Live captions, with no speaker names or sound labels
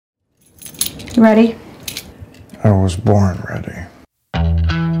Ready? I was born ready.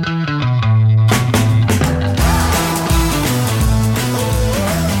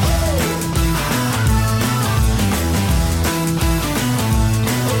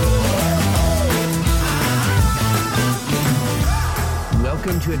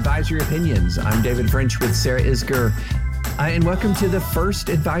 Welcome to Advisory Opinions. I'm David French with Sarah Isgur. And welcome to the first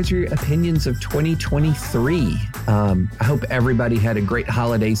Advisory Opinions of 2023. I hope everybody had a great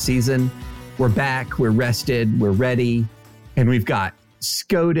holiday season. We're back, we're rested, we're ready. And we've got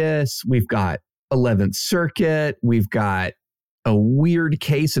SCOTUS, we've got 11th Circuit, we've got a weird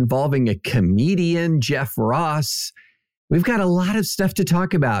case involving a comedian, Jeff Ross. We've got a lot of stuff to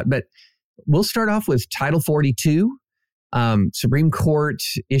talk about, but we'll start off with Title 42. Supreme Court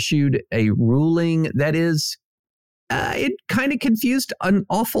issued a ruling that is, it kind of confused an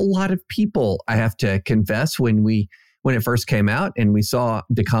awful lot of people, I have to confess, when it first came out and we saw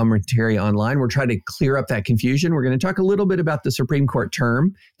the commentary online. We're trying to clear up that confusion. We're going to talk a little bit about the Supreme Court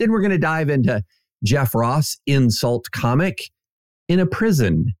term. Then we're going to dive into Jeff Ross, insult comic in a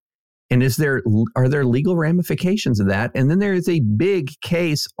prison. And are there legal ramifications of that? And then there is a big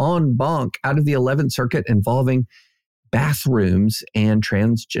case en banc out of the 11th Circuit involving bathrooms and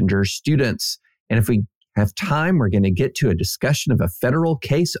transgender students. And if we have time, we're going to get to a discussion of a federal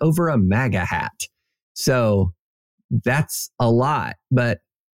case over a MAGA hat. So that's a lot. But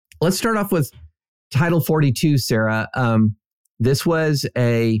let's start off with Title 42, Sarah. There was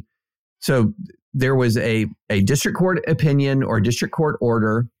a district court opinion or district court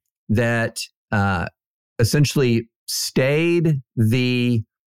order that essentially stayed the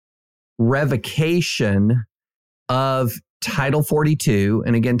revocation of Title 42.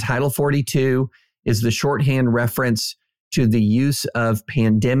 And again, Title 42 is the shorthand reference to the use of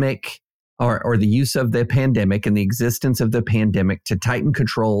pandemic or the use of the pandemic and the existence of the pandemic to tighten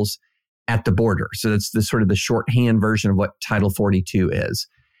controls at the border. So that's the sort of the shorthand version of what Title 42 is.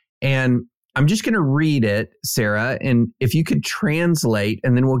 And I'm just going to read it, Sarah, and if you could translate,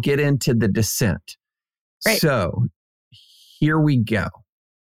 and then we'll get into the dissent. Right. So here we go.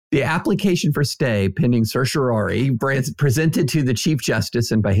 The application for stay pending certiorari presented to the Chief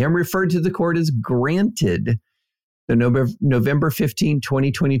Justice and by him referred to the court as granted. The November 15,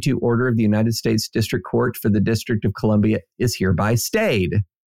 2022 order of the United States District Court for the District of Columbia is hereby stayed.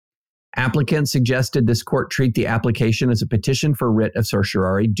 Applicants suggested this court treat the application as a petition for writ of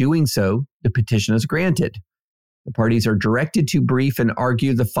certiorari. Doing so, the petition is granted. The parties are directed to brief and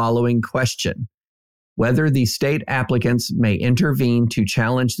argue the following question: whether the state applicants may intervene to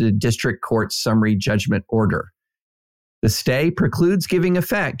challenge the district court's summary judgment order. The stay precludes giving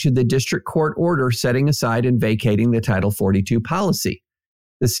effect to the district court order setting aside and vacating the Title 42 policy.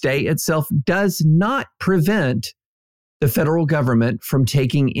 The stay itself does not prevent the federal government from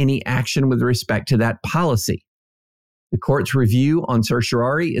taking any action with respect to that policy. The court's review on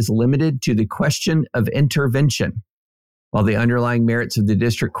certiorari is limited to the question of intervention. While the underlying merits of the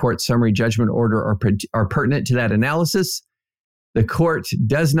district court summary judgment order are pertinent to that analysis, the court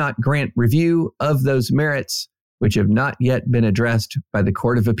does not grant review of those merits which have not yet been addressed by the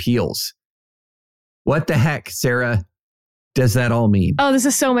Court of Appeals. What the heck, Sarah, does that all mean? Oh, this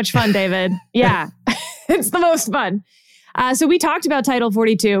is so much fun, David. Yeah, it's the most fun. So we talked about Title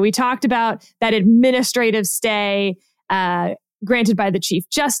 42. We talked about that administrative stay granted by the Chief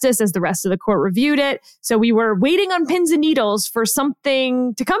Justice as the rest of the court reviewed it. So we were waiting on pins and needles for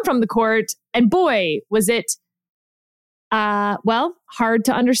something to come from the court. And boy, was it, hard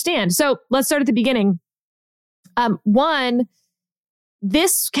to understand. So let's start at the beginning. One,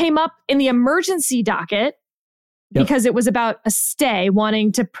 this came up in the emergency docket because it was about a stay,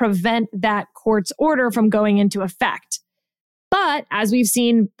 wanting to prevent that court's order from going into effect. But as we've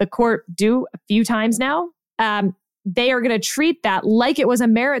seen the court do a few times now, they are going to treat that like it was a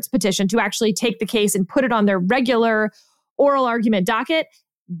merits petition to actually take the case and put it on their regular oral argument docket.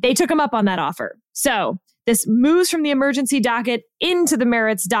 They took them up on that offer. So this moves from the emergency docket into the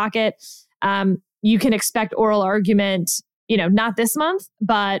merits docket. You can expect oral argument, not this month,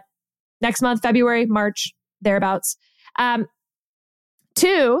 but next month, February, March, thereabouts.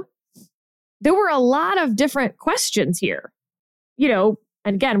 Two, there were a lot of different questions here. And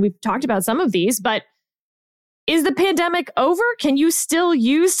again, we've talked about some of these, but is the pandemic over? Can you still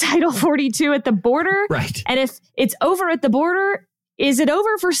use Title 42 at the border? Right. And if it's over at the border, is it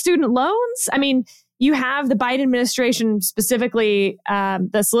over for student loans? I mean, you have the Biden administration, specifically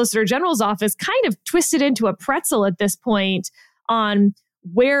the Solicitor General's office, kind of twisted into a pretzel at this point on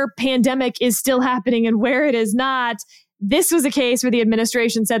where pandemic is still happening and where it is not. This was a case where the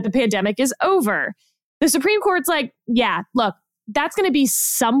administration said the pandemic is over. The Supreme Court's like, yeah, look, that's going to be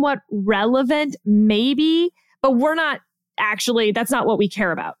somewhat relevant, maybe, but that's not what we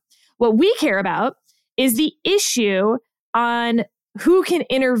care about. What we care about is the issue on who can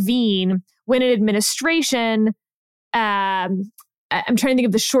intervene when an administration, I'm trying to think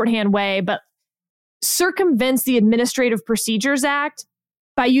of the shorthand way, but circumvents the Administrative Procedures Act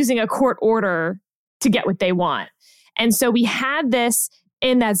by using a court order to get what they want. And so we had this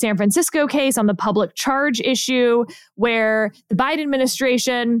in that San Francisco case on the public charge issue, where the Biden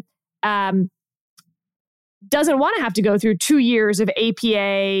administration doesn't want to have to go through 2 years of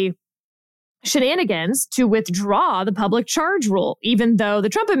APA shenanigans to withdraw the public charge rule, even though the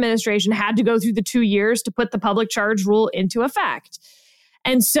Trump administration had to go through the 2 years to put the public charge rule into effect.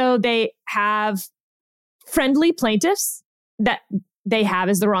 And so they have friendly plaintiffs that they have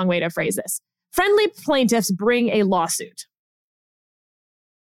is the wrong way to phrase this. Friendly plaintiffs bring a lawsuit.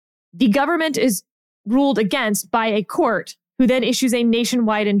 The government is ruled against by a court who then issues a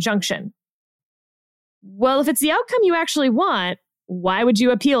nationwide injunction. Well, if it's the outcome you actually want, why would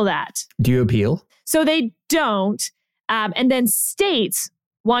you appeal that? Do you appeal? So they don't. And then states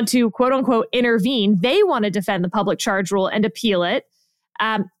want to, quote unquote, intervene. They want to defend the public charge rule and appeal it.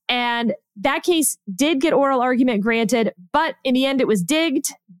 And that case did get oral argument granted, but in the end it was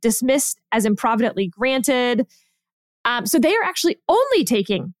dismissed as improvidently granted. So they are actually only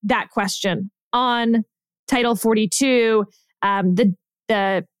taking that question on Title 42.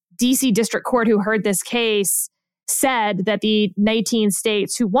 The DC District Court who heard this case said that the 19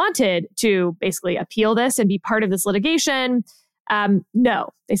 states who wanted to basically appeal this and be part of this litigation, no,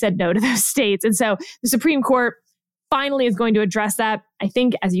 they said no to those states. And so the Supreme Court finally is going to address that. I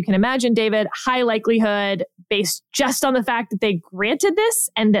think, as you can imagine, David, high likelihood based just on the fact that they granted this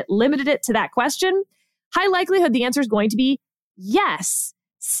and that limited it to that question. High likelihood the answer is going to be yes.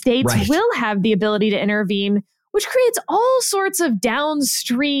 States will have the ability to intervene, which creates all sorts of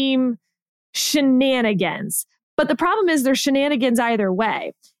downstream shenanigans. But the problem is there's shenanigans either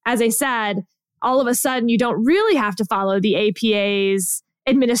way. As I said, all of a sudden you don't really have to follow the APA's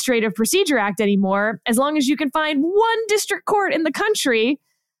Administrative Procedure Act anymore, as long as you can find one district court in the country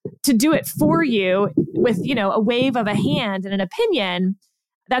to do it for you with, a wave of a hand and an opinion.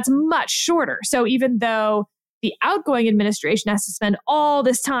 That's much shorter. So even though the outgoing administration has to spend all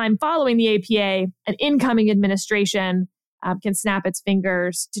this time following the APA, an incoming administration can snap its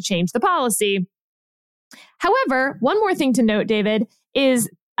fingers to change the policy. However, one more thing to note, David, is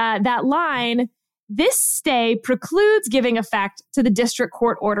that line, this stay precludes giving effect to the district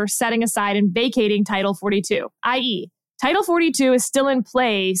court order setting aside and vacating Title 42, i.e., Title 42 is still in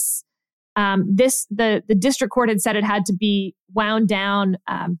place. The district court had said it had to be wound down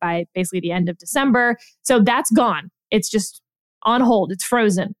by basically the end of December. So that's gone. It's just on hold. It's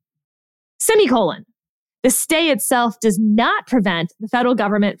frozen. Semicolon. The stay itself does not prevent the federal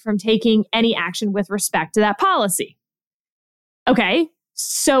government from taking any action with respect to that policy. Okay,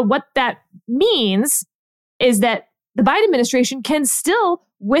 so what that means is that the Biden administration can still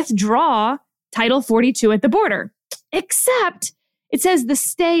withdraw Title 42 at the border, except it says the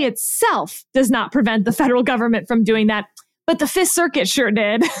stay itself does not prevent the federal government from doing that, but the Fifth Circuit sure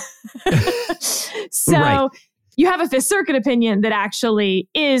did. So you have a Fifth Circuit opinion that actually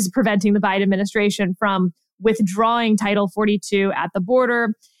is preventing the Biden administration from withdrawing Title 42 at the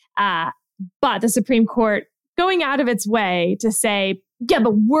border. But the Supreme Court going out of its way to say, yeah,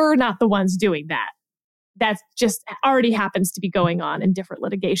 but we're not the ones doing that. That just already happens to be going on in different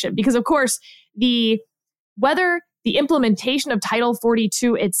litigation. Because, of course, whether the implementation of Title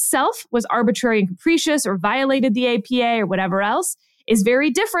 42 itself was arbitrary and capricious or violated the APA or whatever else is very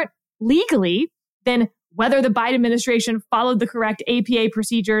different legally than whether the Biden administration followed the correct APA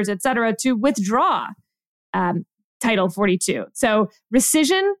procedures, et cetera, to withdraw Title 42. So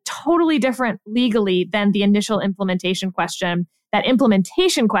rescission, totally different legally than the initial implementation question. That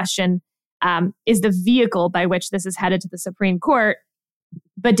implementation question is the vehicle by which this is headed to the Supreme Court.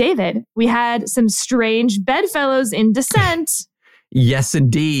 But David, we had some strange bedfellows in dissent. Yes,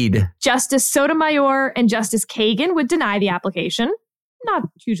 indeed. Justice Sotomayor and Justice Kagan would deny the application. Not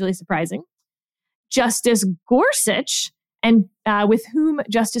hugely surprising. Justice Gorsuch, and with whom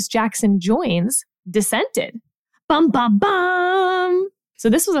Justice Jackson joins, dissented. Bum, bum, bum. So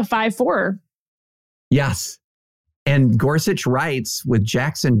this was a 5-4. Yes. And Gorsuch writes with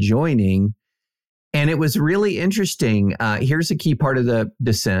Jackson joining, and it was really interesting. Here's a key part of the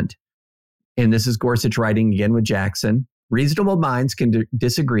dissent. And this is Gorsuch writing again with Jackson. Reasonable minds can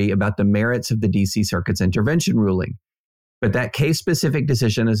disagree about the merits of the DC Circuit's intervention ruling, but that case-specific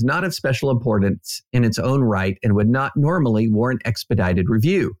decision is not of special importance in its own right and would not normally warrant expedited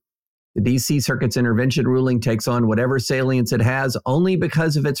review. The D.C. Circuit's intervention ruling takes on whatever salience it has only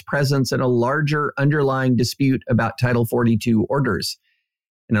because of its presence in a larger underlying dispute about Title 42 orders.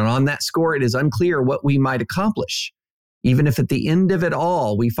 And on that score, it is unclear what we might accomplish. Even if at the end of it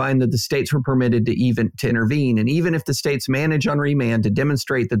all, we find that the states were permitted to intervene, and even if the states manage on remand to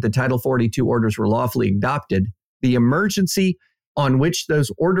demonstrate that the Title 42 orders were lawfully adopted, the emergency on which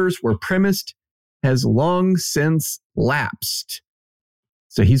those orders were premised has long since lapsed.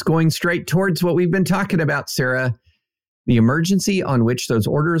 So he's going straight towards what we've been talking about, Sarah. The emergency on which those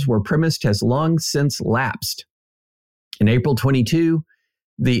orders were premised has long since lapsed. In April 2022,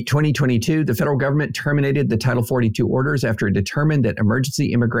 the federal government terminated the Title 42 orders after it determined that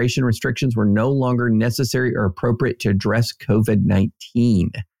emergency immigration restrictions were no longer necessary or appropriate to address COVID-19.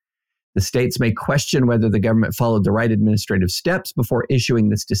 The states may question whether the government followed the right administrative steps before issuing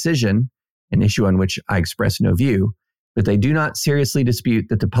this decision, an issue on which I express no view, but they do not seriously dispute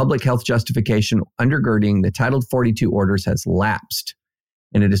that the public health justification undergirding the Title 42 orders has lapsed.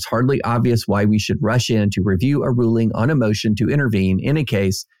 And it is hardly obvious why we should rush in to review a ruling on a motion to intervene in a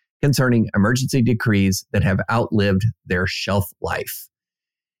case concerning emergency decrees that have outlived their shelf life.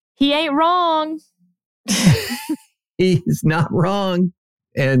 He ain't wrong. He's not wrong.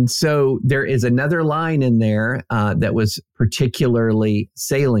 And so there is another line in there that was particularly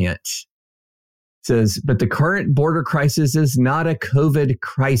salient. It says, but the current border crisis is not a COVID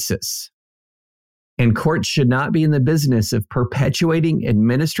crisis. And courts should not be in the business of perpetuating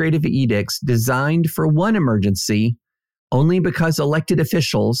administrative edicts designed for one emergency only because elected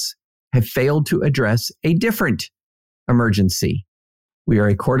officials have failed to address a different emergency. We are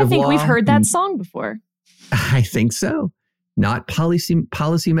a court of law. I think we've heard that song before. I think so. Not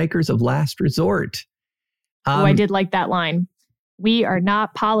policymakers of last resort. I did like that line. We are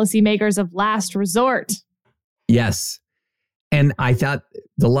not policymakers of last resort. Yes. And I thought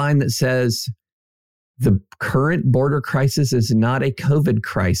the line that says, the current border crisis is not a COVID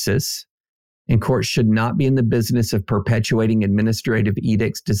crisis, and courts should not be in the business of perpetuating administrative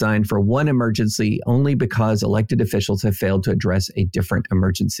edicts designed for one emergency only because elected officials have failed to address a different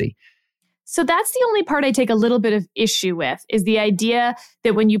emergency. So that's the only part I take a little bit of issue with, is the idea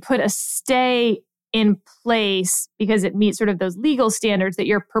that when you put a stay in place because it meets sort of those legal standards, that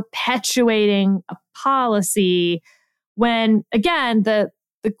you're perpetuating a policy when, again, the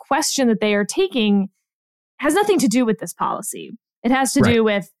question that they are taking has nothing to do with this policy. It has to do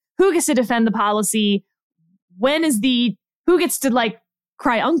with who gets to defend the policy, who gets to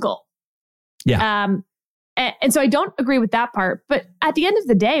cry uncle. Yeah. And so I don't agree with that part. But at the end of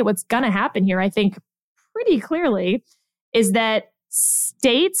the day, what's going to happen here, I think pretty clearly, is that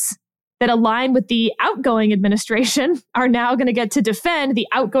states that align with the outgoing administration are now going to get to defend the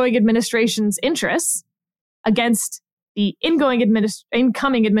outgoing administration's interests against the incoming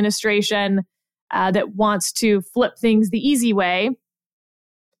administration that wants to flip things the easy way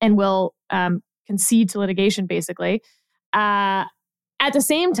and will concede to litigation, basically. At the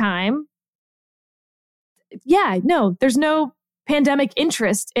same time, there's no pandemic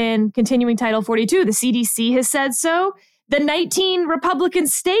interest in continuing Title 42. The CDC has said so. The 19 Republican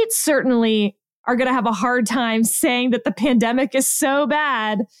states certainly are going to have a hard time saying that the pandemic is so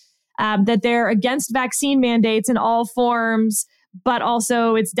bad that they're against vaccine mandates in all forms, but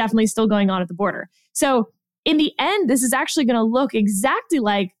also it's definitely still going on at the border. So in the end, this is actually going to look exactly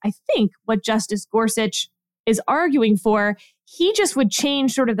like, I think, what Justice Gorsuch is arguing for. He just would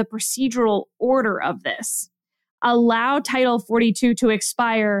change sort of the procedural order of this, allow Title 42 to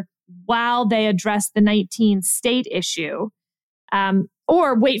expire while they address the 19 state issue,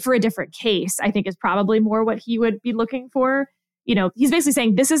 or wait for a different case, I think is probably more what he would be looking for. He's basically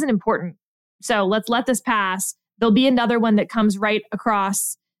saying this isn't important, so let's let this pass. There'll be another one that comes right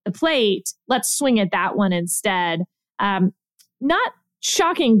across the plate. Let's swing at that one instead. Not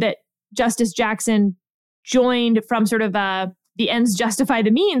shocking that Justice Jackson joined from sort of the ends justify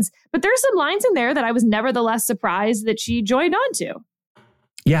the means, but there's some lines in there that I was nevertheless surprised that she joined onto.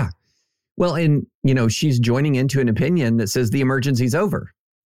 Yeah. Well, and, she's joining into an opinion that says the emergency's over.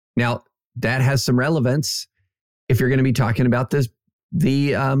 Now, that has some relevance if you're going to be talking about the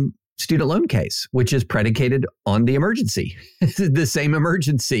student loan case, which is predicated on the emergency, the same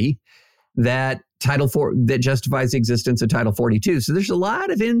emergency that that justifies the existence of Title 42. So there's a lot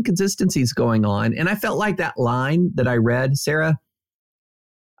of inconsistencies going on. And I felt like that line that I read, Sarah,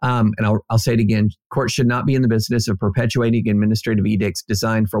 and I'll say it again, courts should not be in the business of perpetuating administrative edicts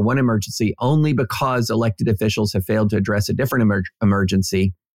designed for one emergency only because elected officials have failed to address a different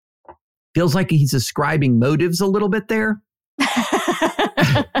emergency. Feels like he's ascribing motives a little bit there.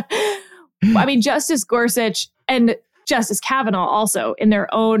 I mean, Justice Gorsuch and Justice Kavanaugh also, in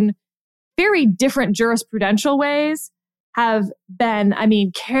their own very different jurisprudential ways have been,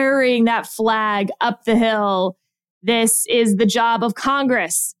 carrying that flag up the hill. This is the job of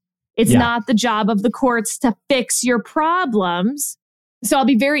Congress. It's not the job of the courts to fix your problems. So I'll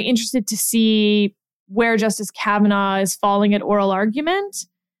be very interested to see where Justice Kavanaugh is falling at oral argument.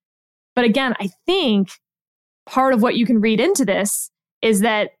 But again, I think part of what you can read into this is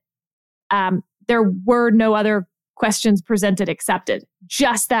that there were no other questions presented accepted,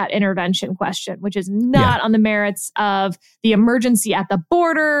 just that intervention question, which is not on the merits of the emergency at the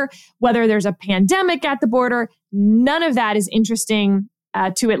border, whether there's a pandemic at the border. None of that is interesting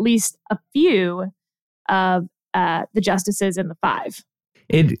to at least a few of the justices in the five.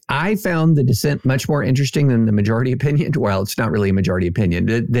 I found the dissent much more interesting than the majority opinion. Well, it's not really a majority opinion,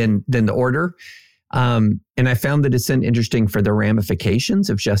 than the order. And I found the dissent interesting for the ramifications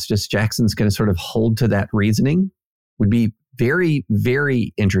if Justice Jackson's going to sort of hold to that reasoning. Would be very,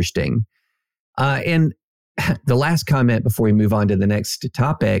 very interesting. And the last comment before we move on to the next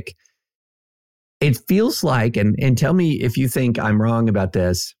topic, it feels like, and tell me if you think I'm wrong about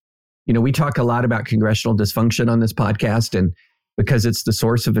this, we talk a lot about congressional dysfunction on this podcast, and because it's the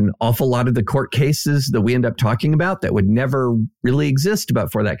source of an awful lot of the court cases that we end up talking about that would never really exist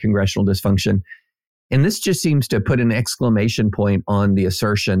but for that congressional dysfunction. And this just seems to put an exclamation point on the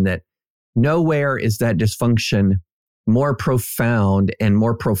assertion that nowhere is that dysfunction more profound and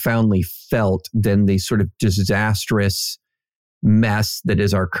more profoundly felt than the sort of disastrous mess that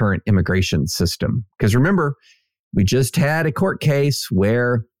is our current immigration system. Because remember, we just had a court case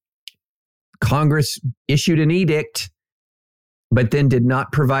where Congress issued an edict, but then did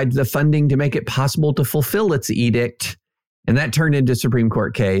not provide the funding to make it possible to fulfill its edict. And that turned into a Supreme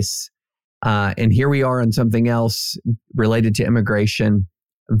Court case. And here we are on something else related to immigration.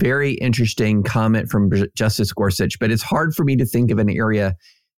 Very interesting comment from Justice Gorsuch, but it's hard for me to think of an area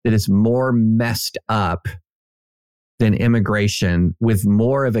that is more messed up than immigration, with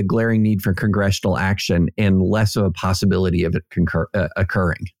more of a glaring need for congressional action and less of a possibility of it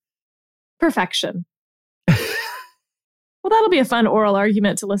occurring. Perfection. Well, that'll be a fun oral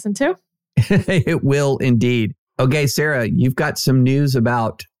argument to listen to. It will indeed. Okay, Sarah, you've got some news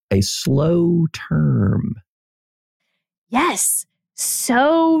about a slow term. Yes.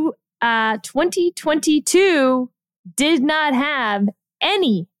 So 2022 did not have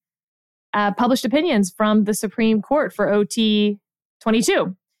any published opinions from the Supreme Court for OT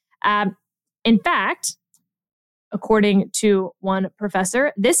 22. In fact, according to one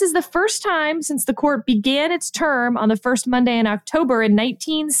professor, this is the first time since the court began its term on the first Monday in October in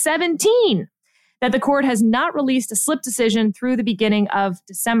 1917 that the court has not released a slip decision through the beginning of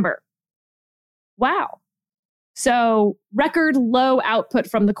December. Wow. So record low output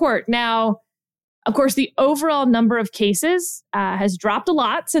from the court. Now, of course, the overall number of cases has dropped a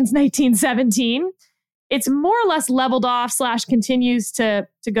lot since 1917. It's more or less leveled off / continues to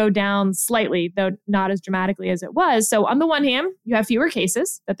go down slightly, though not as dramatically as it was. So on the one hand, you have fewer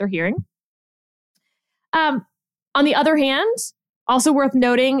cases that they're hearing. On the other hand, also worth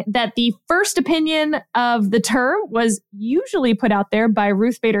noting that the first opinion of the term was usually put out there by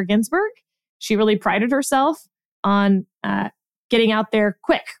Ruth Bader Ginsburg. She really prided herself on getting out there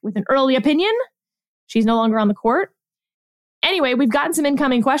quick with an early opinion. She's no longer on the court. Anyway, we've gotten some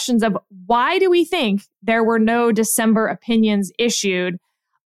incoming questions of why do we think there were no December opinions issued?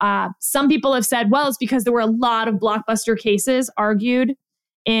 Some people have said, well, it's because there were a lot of blockbuster cases argued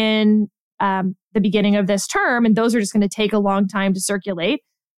in the beginning of this term, and those are just going to take a long time to circulate.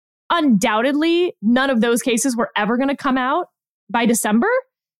 Undoubtedly, none of those cases were ever going to come out by December.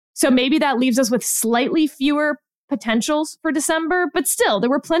 So maybe that leaves us with slightly fewer potentials for December, but still, there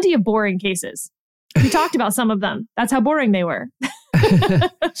were plenty of boring cases. We talked about some of them. That's how boring they were.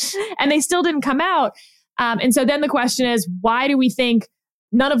 And they still didn't come out. And so then the question is, why do we think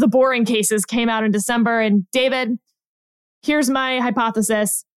none of the boring cases came out in December? And David, here's my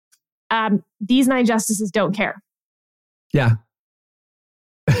hypothesis. These 9 justices don't care. Yeah.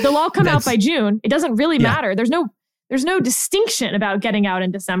 They'll all come out by June. It doesn't really matter. There's no distinction about getting out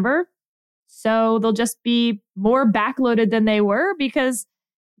in December. So they'll just be more backloaded than they were because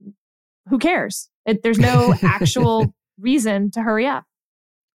who cares? There's no actual reason to hurry up.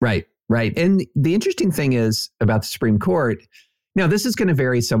 Right. And the interesting thing is about the Supreme Court, now this is going to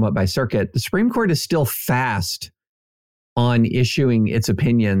vary somewhat by circuit. The Supreme Court is still fast on issuing its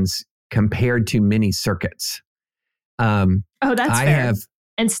opinions compared to many circuits. That's fair.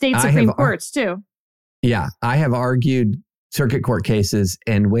 And state Supreme Courts too. Yeah. I have argued circuit court cases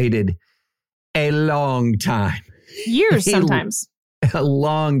and waited a long time. Years sometimes. A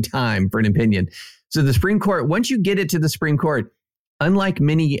long time for an opinion. So the Supreme Court, once you get it to the Supreme Court, unlike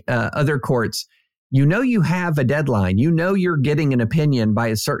many other courts, you have a deadline. You're getting an opinion by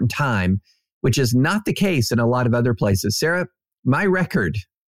a certain time, which is not the case in a lot of other places. Sarah, my record,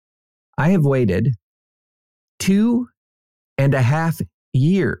 I have waited 2.5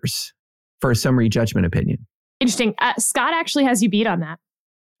 years for a summary judgment opinion. Interesting. Scott actually has you beat on that.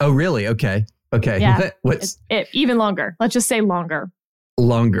 Oh, really? Okay. Yeah. What's even longer? Let's just say longer.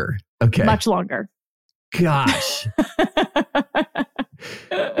 Longer. Okay. Much longer. Gosh.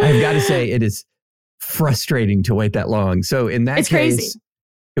 I've got to say, it is frustrating to wait that long. So in that case, crazy.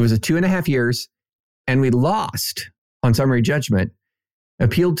 It was a 2.5 years, and we lost on summary judgment,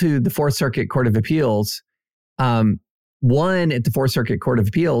 appealed to the Fourth Circuit Court of Appeals, won at the Fourth Circuit Court of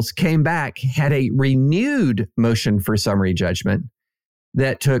Appeals, came back, had a renewed motion for summary judgment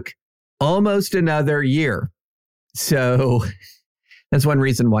that took almost another year. So that's one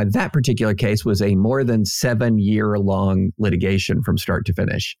reason why that particular case was a more than 7-year-long litigation from start to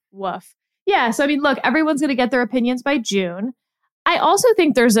finish. Woof. Yeah. So, I mean, look, everyone's going to get their opinions by June. I also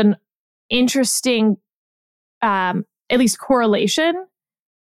think there's an interesting, at least correlation,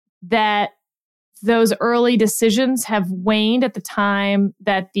 that those early decisions have waned at the time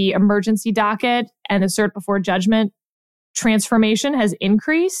that the emergency docket and the cert before judgment transformation has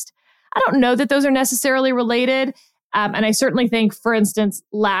increased. I don't know that those are necessarily related. And I certainly think, for instance,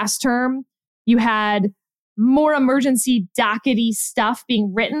 last term, you had more emergency dockety stuff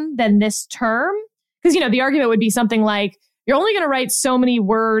being written than this term. Because, the argument would be something like, you're only going to write so many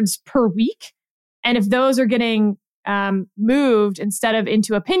words per week. And if those are getting moved instead of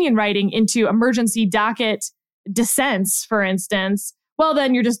into opinion writing, into emergency docket dissents, for instance, well,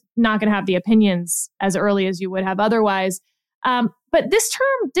 then you're just not going to have the opinions as early as you would have otherwise. But this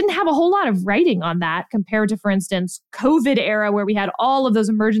term didn't have a whole lot of writing on that compared to, for instance, COVID era, where we had all of those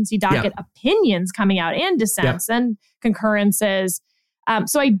emergency docket opinions coming out and dissents and concurrences.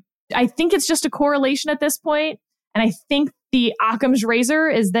 So I think it's just a correlation at this point. And I think the Occam's razor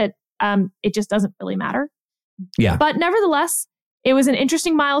is that it just doesn't really matter. Yeah. But nevertheless, it was an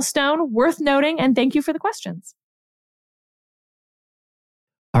interesting milestone, worth noting, and thank you for the questions.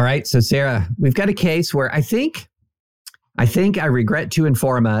 All right. So, Sarah, we've got a case where I think I regret to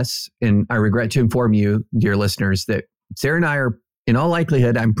inform us, and I regret to inform you, dear listeners, that Sarah and I are, in all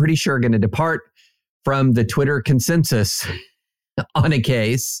likelihood, I'm pretty sure, going to depart from the Twitter consensus on a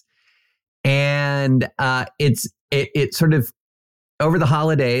case. And it sort of, over the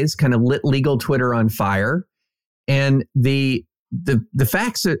holidays, kind of lit legal Twitter on fire. And the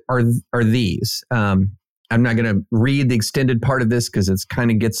facts are these. I'm not going to read the extended part of this because it's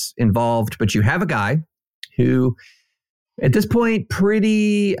kind of gets involved, but you have a guy who, at this point,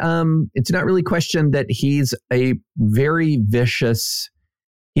 it's not really questioned that he's a very vicious,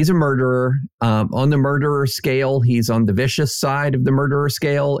 he's a murderer. On the murderer scale, he's on the vicious side of the murderer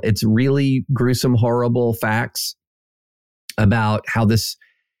scale. It's really gruesome, horrible facts about how this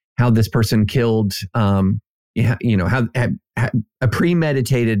person killed, how a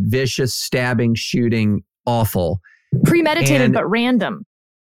premeditated, vicious stabbing, shooting, awful. Premeditated, but random.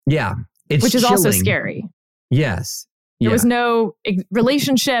 Yeah. Which is also scary. Yes. There was no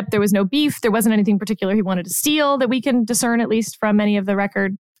relationship. There was no beef. There wasn't anything particular he wanted to steal that we can discern, at least from any of the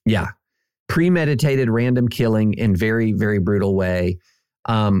record. Yeah. Premeditated random killing in very, very brutal way.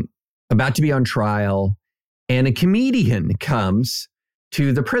 About to be on trial. And a comedian comes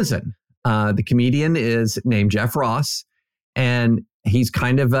to the prison. The comedian is named Jeff Ross. And he's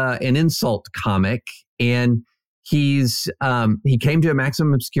kind of an insult comic. And he came to a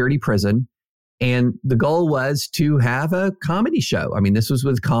maximum security prison. And the goal was to have a comedy show. I mean, this was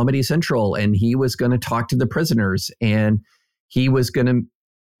with Comedy Central, and he was going to talk to the prisoners, and he was going to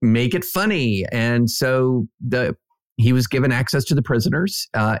make it funny. And so he was given access to the prisoners.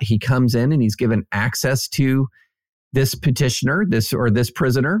 He comes in and he's given access to this petitioner, this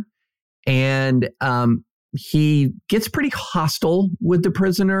prisoner, and he gets pretty hostile with the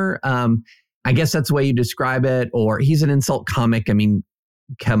prisoner. I guess that's the way you describe it. Or he's an insult comic. I mean,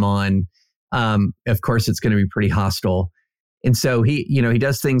 come on. Of course, it's going to be pretty hostile. And so he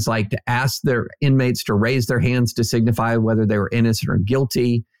does things like to ask their inmates to raise their hands to signify whether they were innocent or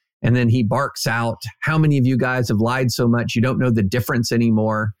guilty. And then he barks out, "How many of you guys have lied so much you don't know the difference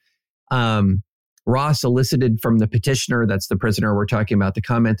anymore?" Ross elicited from the petitioner, that's the prisoner we're talking about, the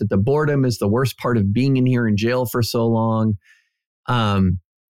comment that the boredom is the worst part of being in here in jail for so long.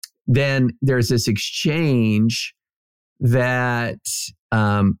 Then there's this exchange that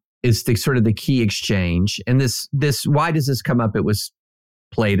is the sort of the key exchange. And this, why does this come up? It was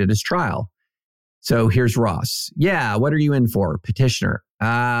played at his trial. So here's Ross. "Yeah, what are you in for?" Petitioner.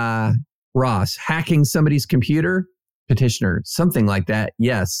 Ross, "Hacking somebody's computer?" Petitioner, something like that.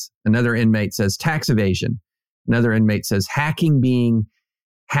 Yes. Another inmate says tax evasion. Another inmate says hacking being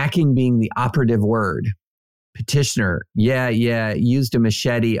the operative word. Petitioner, yeah, used a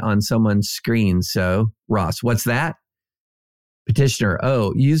machete on someone's screen. So, Ross, what's that? Petitioner,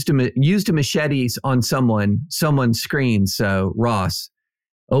 oh, used a machete on someone's screen. So, Ross,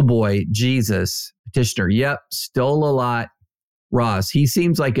 oh boy, Jesus. Petitioner, yep, stole a lot. Ross, he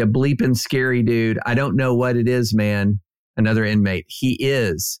seems like a bleeping scary dude. I don't know what it is, man. Another inmate, he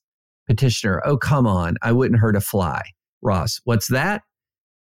is. Petitioner, oh, come on. I wouldn't hurt a fly. Ross, what's that?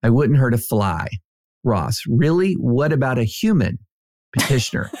 I wouldn't hurt a fly. Ross, really? What about a human?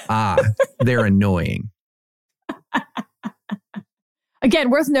 Petitioner, they're annoying. Again,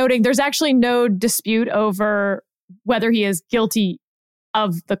 worth noting, there's actually no dispute over whether he is guilty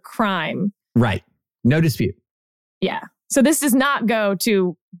of the crime. Right. No dispute. Yeah. So this does not go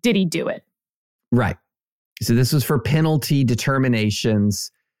to, did he do it? Right. So this was for penalty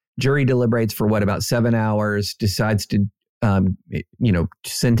determinations. Jury deliberates for about 7 hours, decides to,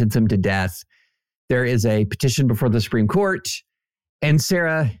 sentence him to death. There is a petition before the Supreme Court. And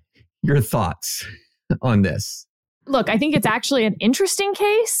Sarah, your thoughts on this? Look, I think it's actually an interesting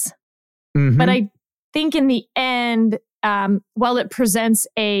case, Mm-hmm. but I think in the end, while it presents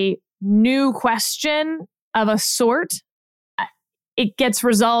a new question of a sort, it gets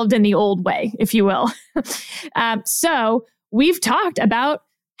resolved in the old way, if you will. So we've talked about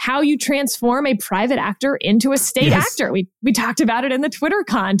how you transform a private actor into a state actor. We talked about it in the Twitter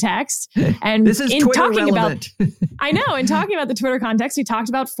context. And this is in Twitter talking relevant. I know, in talking about the Twitter context, we talked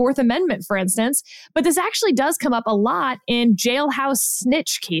about Fourth Amendment, for instance, but this actually does come up a lot in jailhouse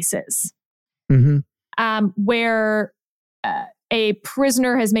snitch cases, where a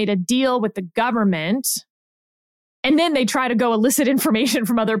prisoner has made a deal with the government and then they try to go elicit information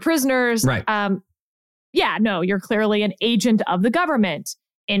from other prisoners. Right. You're clearly an agent of the government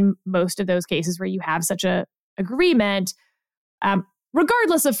in most of those cases where you have such a agreement,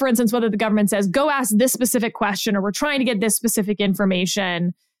 regardless of, for instance, whether the government says, go ask this specific question or we're trying to get this specific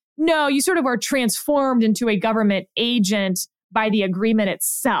information. No, you sort of are transformed into a government agent by the agreement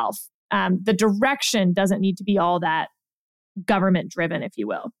itself. The direction doesn't need to be all that government driven, if you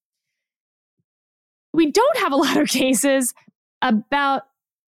will. We don't have a lot of cases about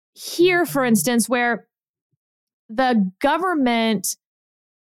here, for instance, where the government,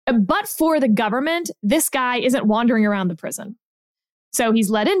 but for the government, this guy isn't wandering around the prison. So he's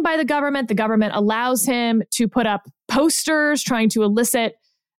let in by the government. The government allows him to put up posters trying to elicit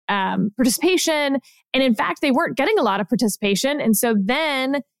participation. And in fact, they weren't getting a lot of participation. And so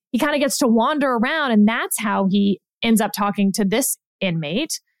then he kind of gets to wander around. And that's how he ends up talking to this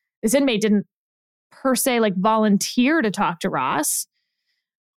inmate. This inmate didn't per se volunteer to talk to Ross.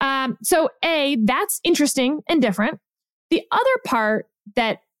 So that's interesting and different. The other part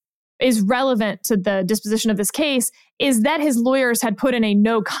that is relevant to the disposition of this case is that his lawyers had put in a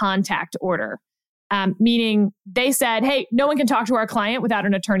no contact order, meaning they said, hey, no one can talk to our client without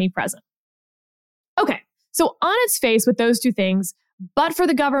an attorney present. Okay, so on its face with those two things, but for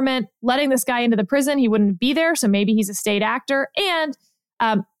the government letting this guy into the prison, he wouldn't be there. So maybe he's a state actor. And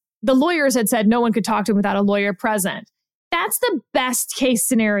the lawyers had said no one could talk to him without a lawyer present. That's the best case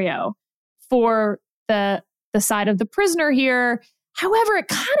scenario for the side of the prisoner here. However, it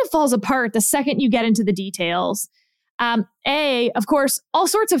kind of falls apart the second you get into the details. Of course, all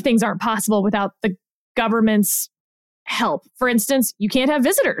sorts of things aren't possible without the government's help. For instance, you can't have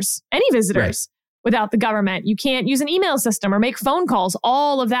visitors, any visitors, without the government. You can't use an email system or make phone calls.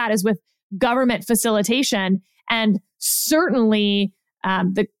 All of that is with government facilitation. And certainly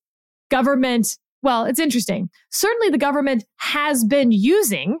the government, well, it's interesting. Certainly the government has been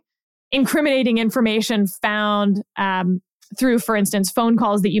using incriminating information found through, for instance, phone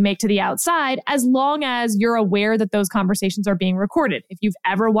calls that you make to the outside, as long as you're aware that those conversations are being recorded. If you've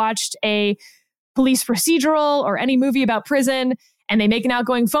ever watched a police procedural or any movie about prison and they make an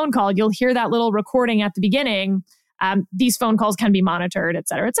outgoing phone call, you'll hear that little recording at the beginning. These phone calls can be monitored, et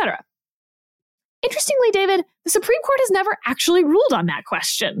cetera, et cetera. Interestingly, David, the Supreme Court has never actually ruled on that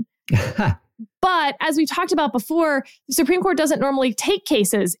question. But as we talked about before, the Supreme Court doesn't normally take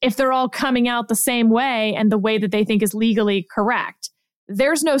cases if they're all coming out the same way and the way that they think is legally correct.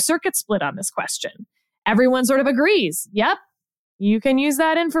 There's no circuit split on this question. Everyone sort of agrees, yep, you can use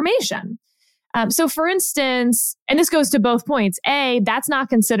that information. So for instance, and this goes to both points, that's not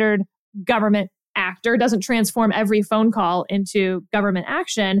considered government actor, doesn't transform every phone call into government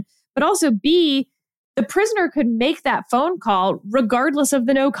action, but also B, the prisoner could make that phone call regardless of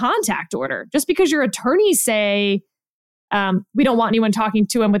the no contact order. Just because your attorneys say, we don't want anyone talking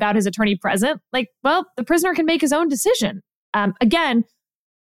to him without his attorney present. Like, well, the prisoner can make his own decision. Again,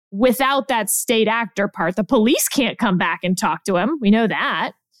 without that state actor part, the police can't come back and talk to him. We know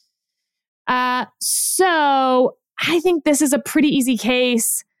that. So I think this is a pretty easy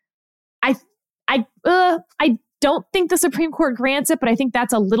case. I don't think the Supreme Court grants it, but I think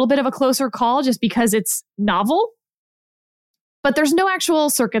that's a little bit of a closer call just because it's novel. But there's no actual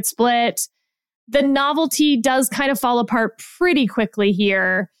circuit split. The novelty does kind of fall apart pretty quickly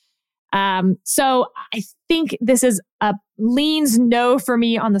here. So I think this is leans no for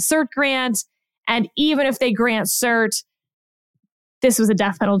me on the cert grant. And even if they grant cert, this was a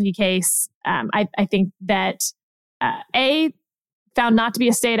death penalty case. I think that A, found not to be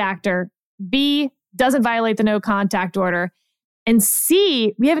a state actor, B, doesn't violate the no contact order, and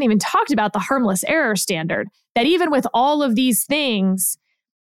C, we haven't even talked about the harmless error standard, that even with all of these things,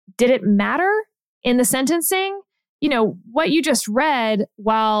 did it matter in the sentencing? You know, what you just read,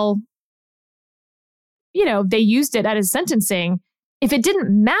 while, you know, they used it at his sentencing, if it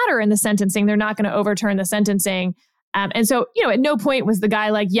didn't matter in the sentencing, they're not going to overturn the sentencing. And so, you know, at no point was the guy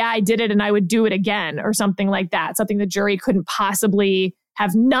like, yeah, I did it and I would do it again or something like that. Something the jury couldn't possibly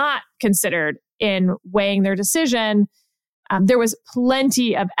have not considered in weighing their decision. There was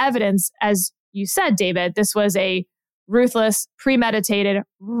plenty of evidence, as you said, David. This was a ruthless, premeditated,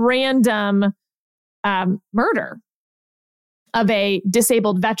 random murder of a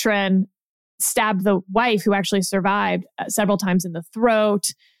disabled veteran, stabbed the wife who actually survived several times in the throat.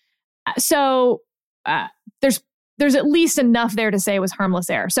 So there's at least enough there to say it was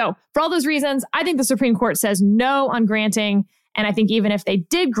harmless error. So for all those reasons, I think the Supreme Court says no on granting. And I think even if they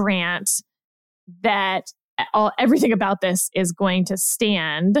did grant, that everything about this is going to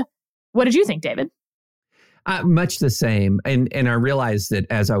stand. What did you think, David? Much the same. And I realized that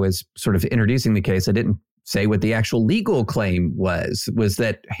as I was sort of introducing the case, I didn't say what the actual legal claim was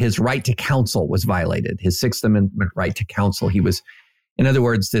that his right to counsel was violated, his Sixth Amendment right to counsel. He was, in other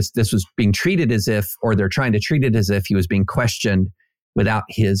words, this was being treated as if, or they're trying to treat it as if he was being questioned without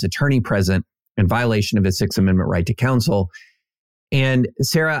his attorney present in violation of his Sixth Amendment right to counsel. And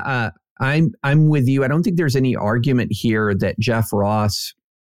Sarah, I'm with you. I don't think there's any argument here that Jeff Ross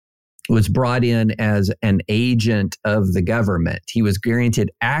was brought in as an agent of the government. He was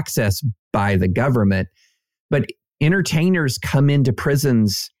granted access by the government, but entertainers come into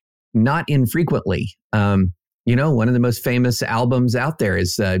prisons not infrequently. You know, one of the most famous albums out there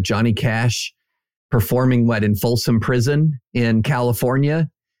is Johnny Cash performing in Folsom Prison in California.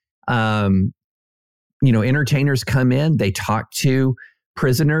 You know, entertainers come in, they talk to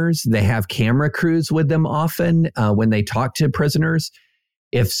prisoners. They have camera crews with them often when they talk to prisoners.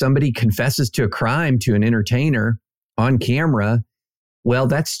 If somebody confesses to a crime to an entertainer on camera, well,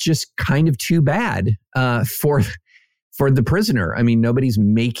 that's just kind of too bad for the prisoner. I mean, nobody's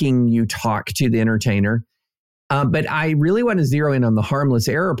making you talk to the entertainer. But I really want to zero in on the harmless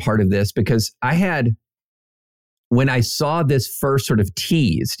error part of this, because when I saw this first sort of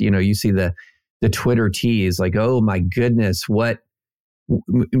teased, you know, you see the Twitter tease, like, oh my goodness,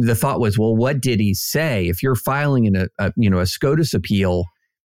 the thought was, well, what did he say? If you're filing in a SCOTUS appeal,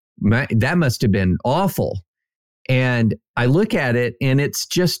 that must have been awful. And I look at it and it's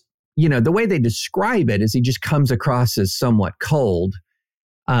just, you know, the way they describe it is he just comes across as somewhat cold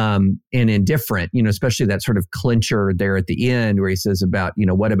and indifferent, you know, especially that sort of clincher there at the end where he says about, you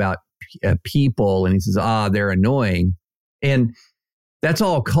know, what about people? And he says, they're annoying. And that's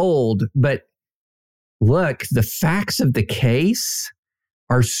all cold. But look, the facts of the case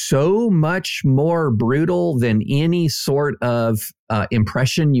are so much more brutal than any sort of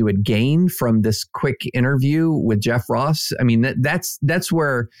impression you would gain from this quick interview with Jeff Ross. I mean, that's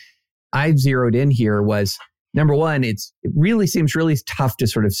where I've zeroed in here was, number one, it really seems really tough to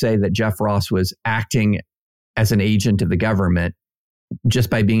sort of say that Jeff Ross was acting as an agent of the government just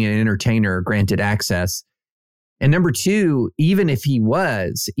by being an entertainer granted access. And number two, even if he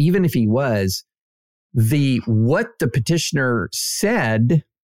was, what the petitioner said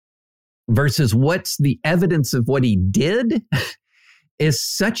versus what's the evidence of what he did is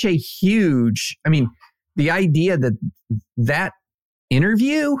such a huge, I mean, the idea that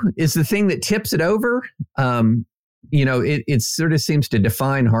interview is the thing that tips it over, you know, it sort of seems to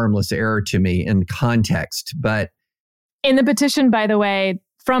define harmless error to me in context. But in the petition, by the way,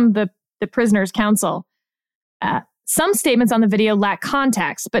 from the prisoner's counsel, some statements on the video lack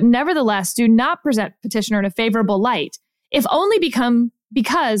context, but nevertheless do not present petitioner in a favorable light, if only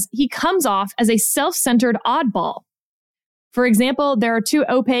because he comes off as a self-centered oddball. For example, there are two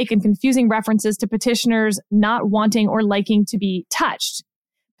opaque and confusing references to petitioners not wanting or liking to be touched.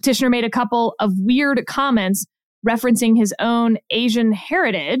 Petitioner made a couple of weird comments referencing his own Asian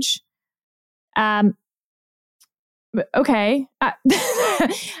heritage. Okay.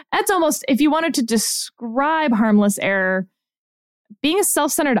 That's almost, if you wanted to describe harmless error, being a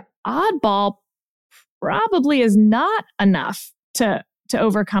self-centered oddball probably is not enough to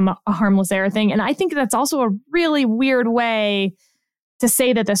overcome a harmless error thing. And I think that's also a really weird way to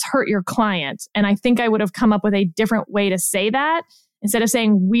say that this hurt your client. And I think I would have come up with a different way to say that instead of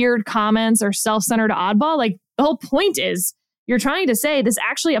saying weird comments or self-centered oddball. Like, the whole point is you're trying to say this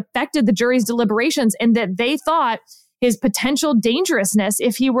actually affected the jury's deliberations and that they thought his potential dangerousness,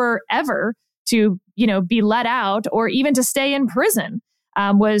 if he were ever to, be let out or even to stay in prison,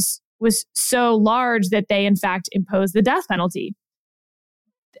 was so large that they in fact imposed the death penalty.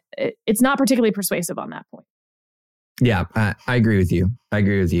 It's not particularly persuasive on that point. Yeah, I agree with you.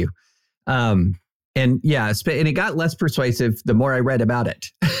 And it got less persuasive the more I read about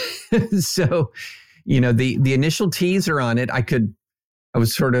it. So, the initial teaser on it, I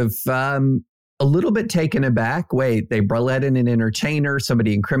was sort of a little bit taken aback. Wait, they let in an entertainer.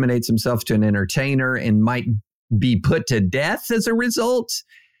 Somebody incriminates himself to an entertainer and might be put to death as a result.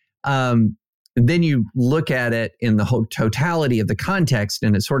 Then you look at it in the whole totality of the context,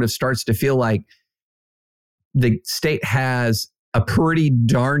 and it sort of starts to feel like the state has a pretty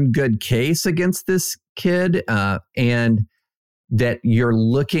darn good case against this kid, and that you're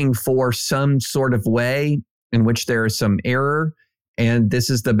looking for some sort of way in which there is some error, and this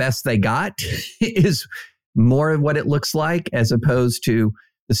is the best they got is more of what it looks like, as opposed to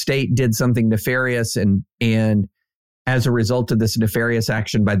the state did something nefarious, and as a result of this nefarious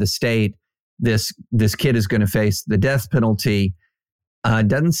action by the state, this kid is going to face the death penalty.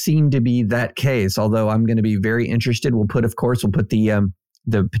 Doesn't seem to be that case, although I'm going to be very interested. We'll put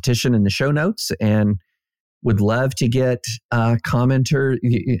the petition in the show notes, and would love to get love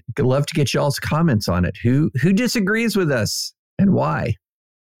to get y'all's comments on it. Who disagrees with us and why?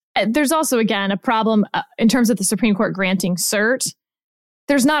 There's also, again, a problem in terms of the Supreme Court granting cert.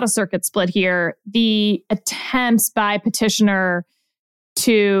 There's not a circuit split here. The attempts by petitioner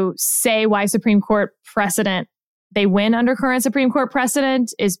to say why Supreme Court precedent, they win under current Supreme Court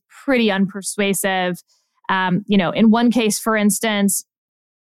precedent, is pretty unpersuasive. In one case, for instance,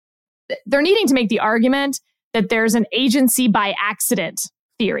 they're needing to make the argument that there's an agency by accident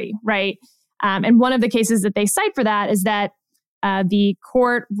theory, right? And one of the cases that they cite for that is that the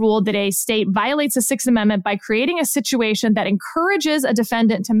court ruled that a state violates the Sixth Amendment by creating a situation that encourages a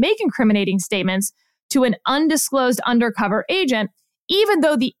defendant to make incriminating statements to an undisclosed undercover agent, even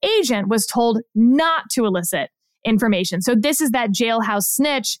though the agent was told not to elicit information. So this is that jailhouse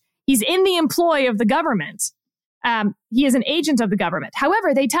snitch. He's in the employ of the government. He is an agent of the government.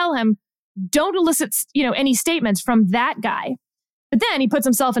 However, they tell him, don't elicit, any statements from that guy. But then he puts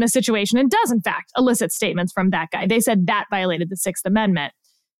himself in a situation and does, in fact, elicit statements from that guy. They said that violated the Sixth Amendment.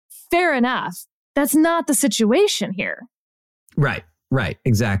 Fair enough. That's not the situation here. Right.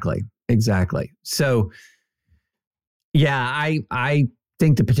 Exactly. So, yeah, I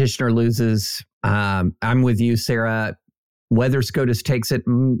think the petitioner loses. I'm with you, Sarah. Whether SCOTUS takes it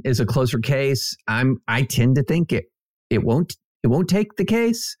is a closer case. I tend to think it won't take the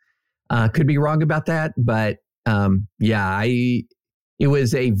case. Could be wrong about that, but it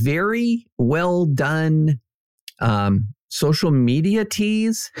was a very well done social media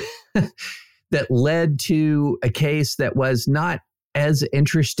tease that led to a case that was not as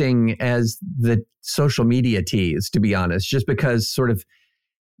interesting as the social media tease, to be honest, just because sort of,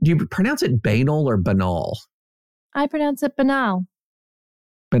 do you pronounce it banal or banal? I pronounce it banal.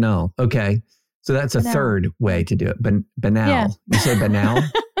 Banal. Okay. So that's a third way to do it. Banal. Yeah. You say banal?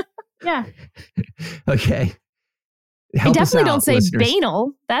 Yeah. Okay. I definitely don't say listeners.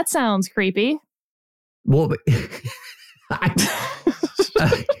 Banal. That sounds creepy. Well,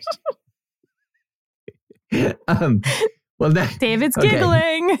 David's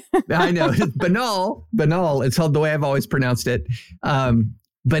giggling. I know. Banal. It's called the way I've always pronounced it.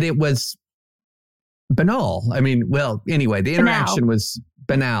 But it was banal. I mean, well, anyway, the interaction was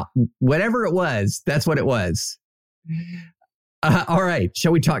banal. Whatever it was, that's what it was. All right.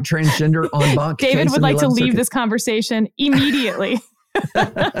 Shall we talk transgender en banc? David would like to leave this conversation immediately.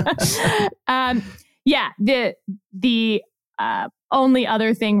 The only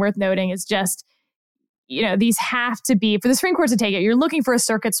other thing worth noting is just, these have to be, for the Supreme Court to take it, you're looking for a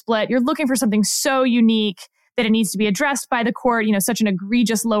circuit split. You're looking for something so unique that it needs to be addressed by the court, such an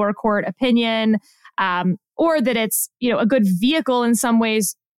egregious lower court opinion, or that it's, a good vehicle in some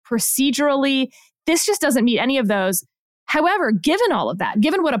ways procedurally. This just doesn't meet any of those. However, given all of that,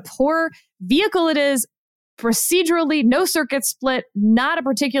 given what a poor vehicle it is procedurally, no circuit split, not a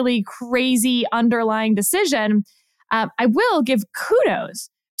particularly crazy underlying decision. I will give kudos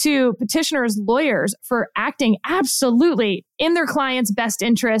to petitioners' lawyers for acting absolutely in their client's best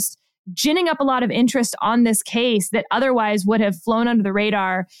interest, ginning up a lot of interest on this case that otherwise would have flown under the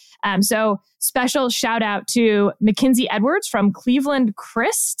radar. So special shout out to Mackenzie Edwards from Cleveland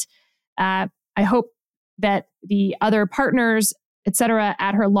Christ. I hope that the other partners, et cetera,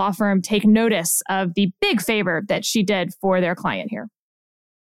 at her law firm take notice of the big favor that she did for their client here.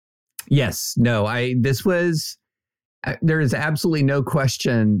 Yes, no, there is absolutely no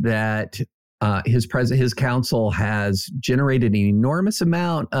question that his counsel has generated an enormous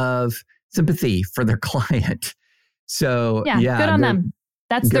amount of sympathy for their client. So yeah, good on them.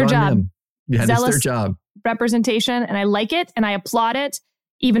 That's their job. Yeah, that's their job. Representation, and I like it and I applaud it,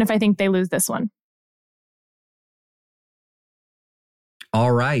 even if I think they lose this one.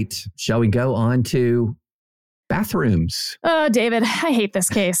 All right, shall we go on to bathrooms? Oh, David, I hate this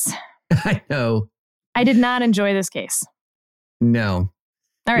case. I know. I did not enjoy this case. No.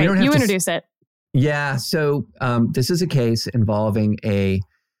 All right, you introduce it. Yeah, so this is a case involving a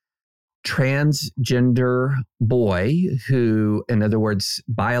transgender boy who, in other words,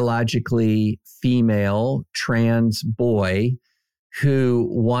 biologically female trans boy who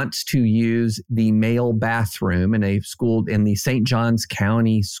wants to use the male bathroom in a school in the St. Johns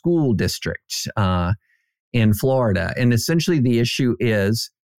County School District in Florida. And essentially the issue is,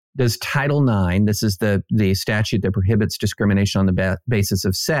 does Title IX, this is the statute that prohibits discrimination on the basis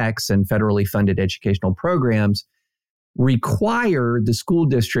of sex and federally funded educational programs, require the school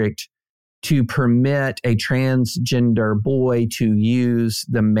district to permit a transgender boy to use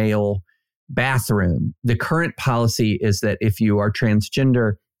the male bathroom? The current policy is that if you are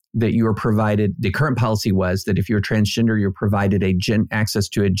transgender, that you are provided, the current policy was that if you're transgender, you're provided access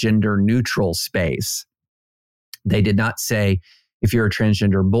to a gender neutral space. They did not say if you're a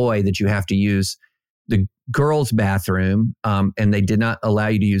transgender boy that you have to use the girls' bathroom, and they did not allow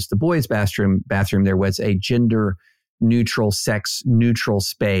you to use the boys' bathroom. There was a gender neutral, sex neutral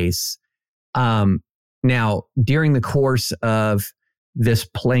space. Now, during the course of this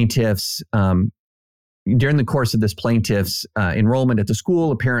plaintiff's enrollment at the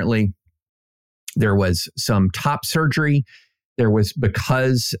school, apparently there was some top surgery. There was,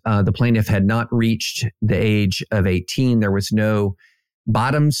 because the plaintiff had not reached the age of 18, there was no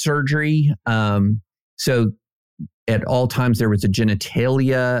bottom surgery. So at all times there was a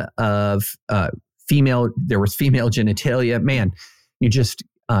genitalia of female genitalia. Man, you just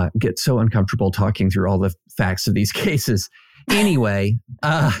get so uncomfortable talking through all the facts of these cases. Anyway,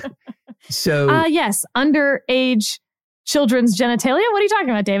 yes, underage children's genitalia. What are you talking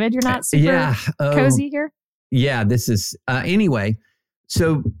about, David? You're not super cozy here? Yeah, this is, anyway,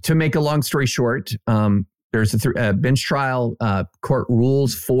 so to make a long story short, there's a bench trial, court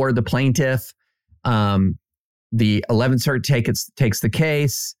rules for the plaintiff. The 11th Circuit takes the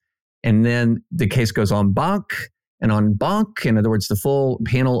case, and then the case goes en banc. And en banc, in other words, the full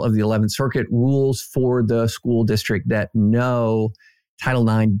panel of the 11th Circuit rules for the school district that no, Title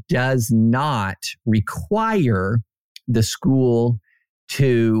IX does not require the school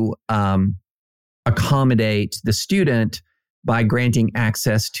to accommodate the student by granting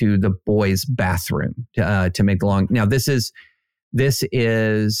access to the boys' bathroom. To make the long, now this is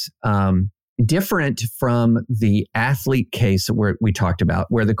different from the athlete case where we talked about,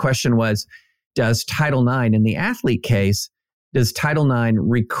 where the question was, does Title IX, in the athlete case, does Title IX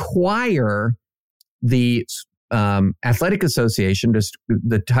require the athletic association, does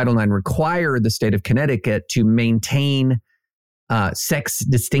the Title IX require the state of Connecticut to maintain sex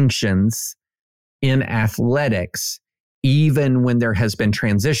distinctions in athletics, even when there has been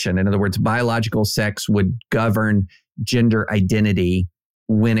transition? In other words, biological sex would govern gender identity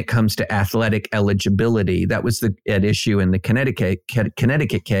when it comes to athletic eligibility. That was at issue in the Connecticut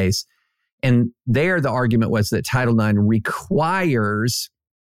case. And there, the argument was that Title IX requires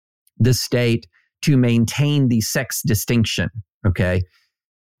the state to maintain the sex distinction. Okay.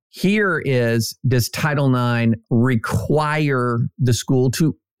 Here is, does Title IX require the school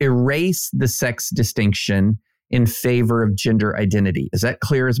to erase the sex distinction in favor of gender identity? Is that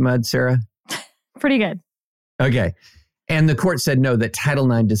clear as mud, Sarah? Pretty good. Okay. And the court said no, that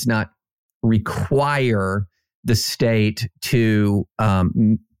Title IX does not require the state to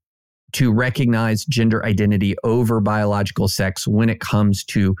recognize gender identity over biological sex when it comes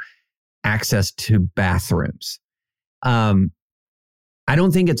to access to bathrooms. I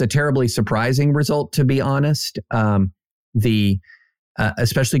don't think it's a terribly surprising result, to be honest.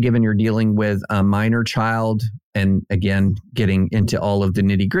 Especially given you're dealing with a minor child, and again, getting into all of the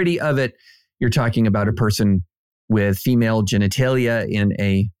nitty gritty of it, you're talking about a person with female genitalia in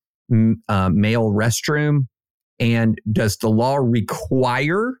a male restroom. And does the law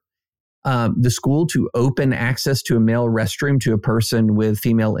require the school to open access to a male restroom to a person with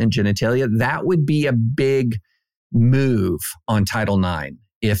female genitalia? That would be a big move on Title IX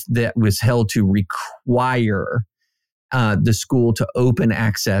if that was held to require the school to open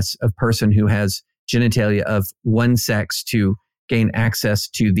access of person who has genitalia of one sex to gain access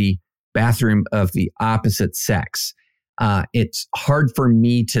to the bathroom of the opposite sex. It's hard for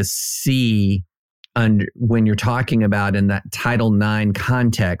me to see when you're talking about in that Title IX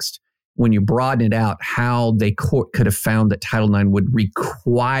context, when you broaden it out, how they could have found that Title IX would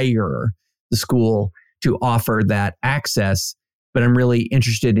require the school to offer that access. But I'm really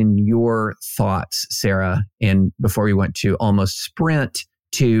interested in your thoughts, Sarah, and before we went to almost sprint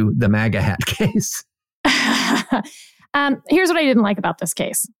to the MAGA hat case. Here's what I didn't like about this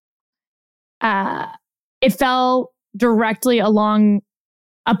case. It fell directly along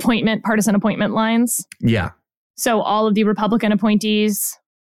partisan appointment lines. Yeah. So all of the Republican appointees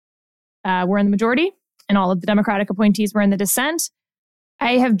were in the majority, and all of the Democratic appointees were in the dissent.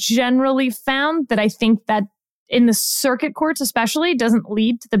 I have generally found that I think that in the circuit courts especially doesn't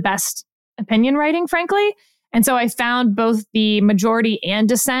lead to the best opinion writing, frankly. And so I found both the majority and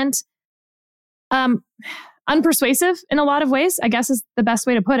dissent unpersuasive in a lot of ways, I guess is the best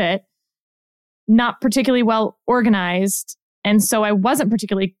way to put it. Not particularly well organized. And so I wasn't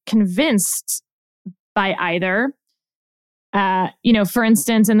particularly convinced by either. For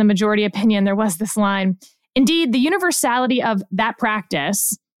instance, in the majority opinion, there was this line: indeed, the universality of that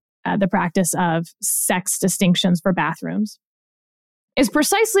practice, the practice of sex distinctions for bathrooms, is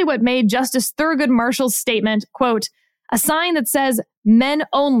precisely what made Justice Thurgood Marshall's statement, quote, a sign that says men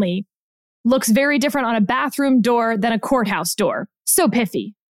only looks very different on a bathroom door than a courthouse door. So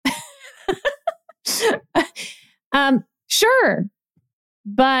pithy. Sure.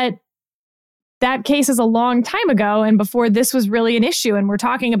 But that case is a long time ago and before this was really an issue. And we're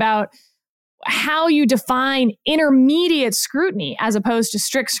talking about how you define intermediate scrutiny as opposed to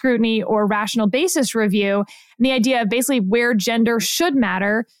strict scrutiny or rational basis review. And the idea of basically where gender should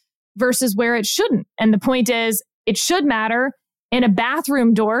matter versus where it shouldn't. And the point is, it should matter in a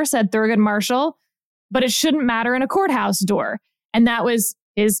bathroom door, said Thurgood Marshall, but it shouldn't matter in a courthouse door. And that was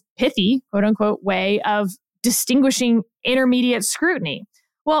his pithy, quote unquote, way of distinguishing intermediate scrutiny.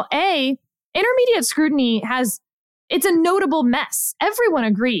 Well, intermediate scrutiny it's a notable mess. Everyone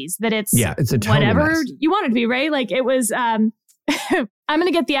agrees that it's a whatever mess. You want it to be, right? Like it was, I'm going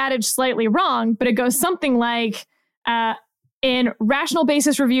to get the adage slightly wrong, but it goes something like, in rational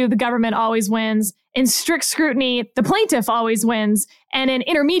basis review, the government always wins. In strict scrutiny, the plaintiff always wins. And in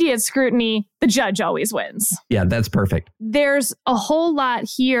intermediate scrutiny, the judge always wins. Yeah, that's perfect. There's a whole lot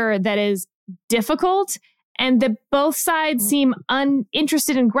here that is difficult and that both sides seem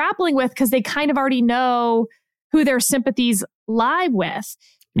uninterested in grappling with because they kind of already know who their sympathies lie with.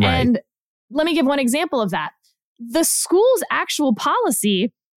 Right. And let me give one example of that. The school's actual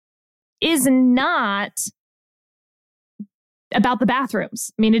policy is not about the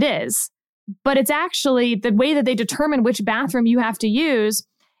bathrooms. I mean, it is, but it's actually the way that they determine which bathroom you have to use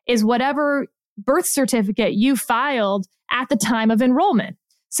is whatever birth certificate you filed at the time of enrollment.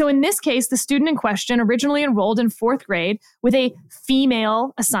 So in this case, the student in question originally enrolled in 4th grade with a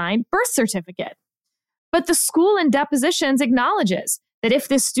female assigned birth certificate. But the school in depositions acknowledges that if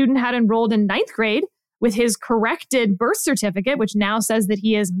this student had enrolled in 9th grade with his corrected birth certificate, which now says that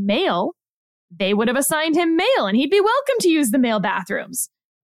he is male, they would have assigned him male and he'd be welcome to use the male bathrooms.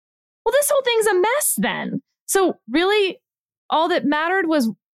 Well, this whole thing's a mess then. So really, all that mattered was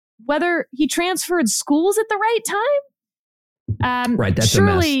whether he transferred schools at the right time. Right, that's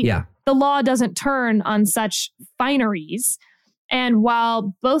surely a mess. Yeah. The law doesn't turn on such fineries. And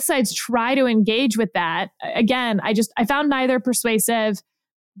while both sides try to engage with that, again, I found neither persuasive.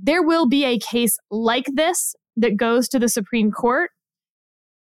 There will be a case like this that goes to the Supreme Court.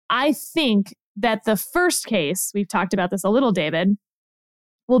 I think that the first case, we've talked about this a little, David,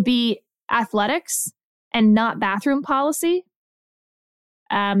 will be athletics and not bathroom policy.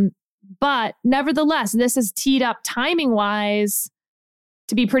 But nevertheless, this is teed up timing-wise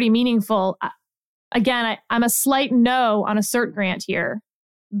to be pretty meaningful. Again, I'm a slight no on a cert grant here,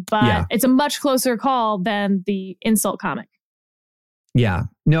 but It's a much closer call than the insult comic. Yeah,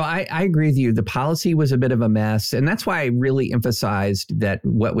 no, I agree with you. The policy was a bit of a mess. And that's why I really emphasized that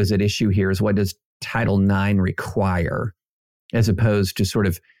what was at issue here is what does Title IX require, as opposed to sort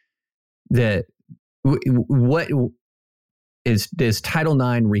of what is Title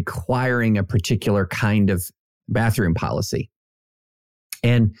IX requiring a particular kind of bathroom policy.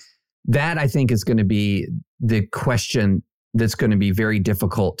 And that I think is going to be the question that's going to be very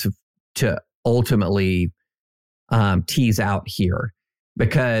difficult to ultimately tease out here.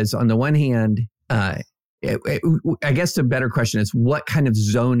 Because on the one hand, I guess the better question is, what kind of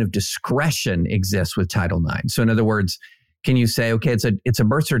zone of discretion exists with Title IX? So in other words, can you say, okay, it's a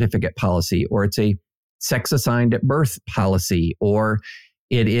birth certificate policy, or it's a sex assigned at birth policy, or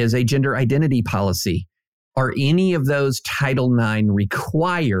it is a gender identity policy? Are any of those Title IX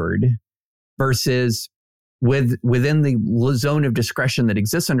required versus within the zone of discretion that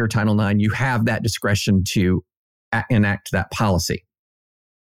exists under Title IX, you have that discretion to enact that policy?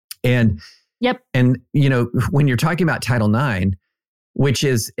 And yep. And, when you're talking about Title IX, which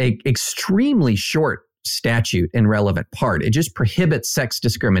is an extremely short statute in relevant part, it just prohibits sex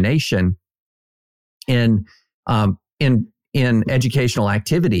discrimination in educational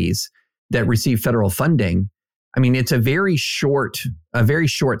activities that receive federal funding. I mean, it's a very short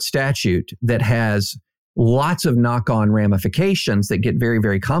statute that has lots of knock-on ramifications that get very,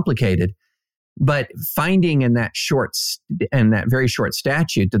 very complicated. But finding in that very short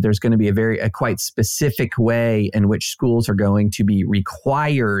statute that there's going to be a quite specific way in which schools are going to be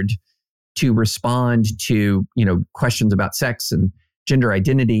required to respond to, questions about sex and gender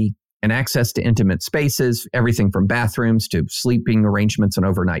identity and access to intimate spaces, everything from bathrooms to sleeping arrangements and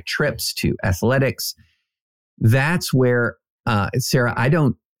overnight trips to athletics. That's where, Sarah, I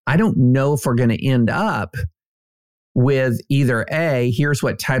don't know if we're going to end up with either A, here's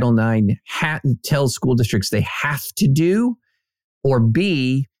what Title IX tells school districts they have to do, or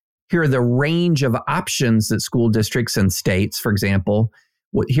B, here are the range of options that school districts and states, for example,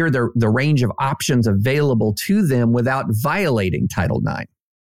 here are the range of options available to them without violating Title IX.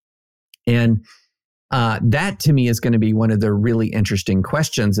 And that to me is going to be one of the really interesting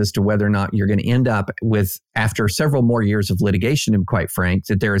questions as to whether or not you're going to end up with, after several more years of litigation, to be quite frank,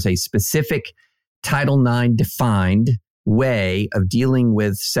 that there is a specific Title IX defined way of dealing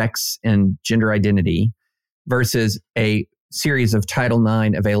with sex and gender identity versus a series of Title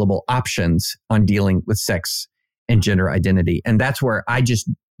IX available options on dealing with sex and gender identity. And that's where I just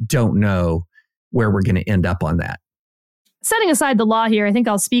don't know where we're going to end up on that. Setting aside the law here, I think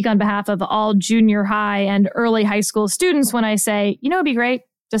I'll speak on behalf of all junior high and early high school students when I say, it'd be great.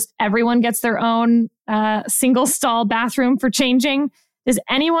 Just everyone gets their own single stall bathroom for changing. Isn't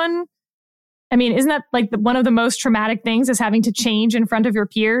that like one of the most traumatic things, is having to change in front of your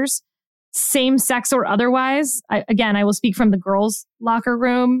peers, same sex or otherwise? I will speak from the girls' locker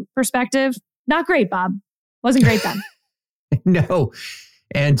room perspective. Not great, Bob. Wasn't great then. No.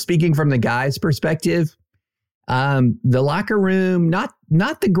 And speaking from the guys' perspective, the locker room, not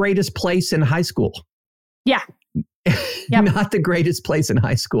the greatest place in high school. Yeah. Yep. Not the greatest place in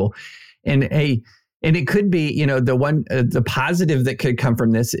high school. And it could be, the positive that could come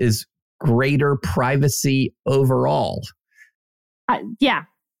from this is greater privacy overall. Yeah.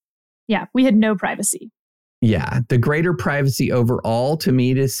 We had no privacy. Yeah. The greater privacy overall, to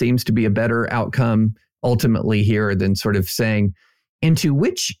me, this seems to be a better outcome ultimately here than sort of saying, into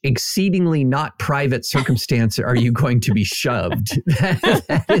which exceedingly not private circumstance are you going to be shoved?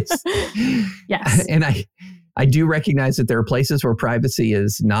 That is, yes. And I do recognize that there are places where privacy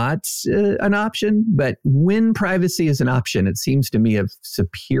is not an option, but when privacy is an option, it seems to me a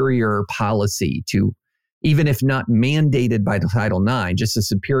superior policy to, even if not mandated by Title IX, just a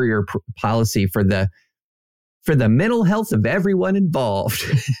superior policy for the mental health of everyone involved.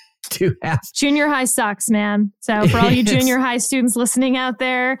 To have. Junior high sucks, man. So for all you junior high students listening out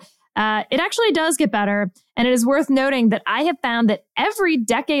there, it actually does get better. And it is worth noting that I have found that every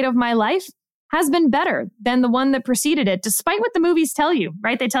decade of my life has been better than the one that preceded it, despite what the movies tell you,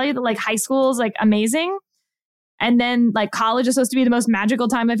 right? They tell you that high school is amazing. And then college is supposed to be the most magical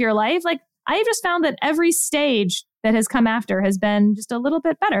time of your life. I've just found that every stage that has come after has been just a little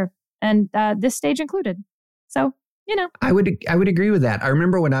bit better. And this stage included. So, I would agree with that. I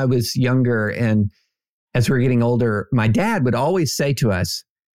remember when I was younger and as we were getting older, my dad would always say to us,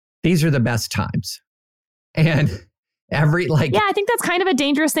 these are the best times. And yeah, I think that's kind of a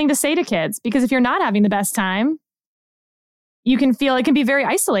dangerous thing to say to kids, because if you're not having the best time, you can feel it can be very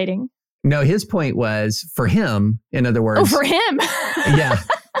isolating. No, his point was for him, in other words. Oh, for him. Yeah.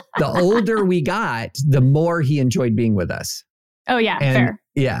 The older we got, the more he enjoyed being with us. Oh, yeah. Fair.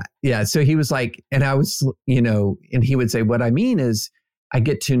 Yeah. Yeah. So he was like, and I was, and he would say, what I mean is I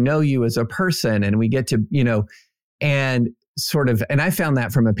get to know you as a person and we get to, and sort of, and I found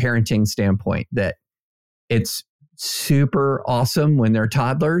that from a parenting standpoint that it's super awesome when they're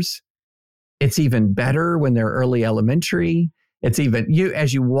toddlers. It's even better when they're early elementary. It's even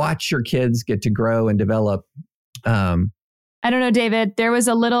as you watch your kids get to grow and develop, I don't know, David. There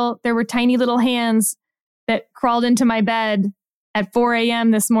were tiny little hands that crawled into my bed at 4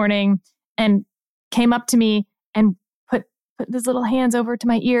 a.m. this morning and came up to me and put those little hands over to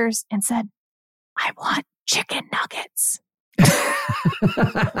my ears and said, I want chicken nuggets.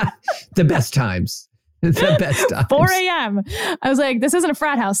 The best times. The best times. 4 a.m. I was like, this isn't a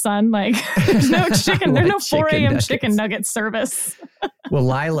frat house, son. Like, there's no chicken. There's no 4 a.m. chicken nugget service. Well,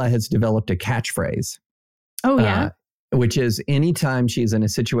 Lila has developed a catchphrase. Oh, yeah. Which is anytime she's in a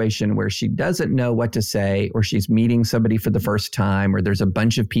situation where she doesn't know what to say, or she's meeting somebody for the first time, or there's a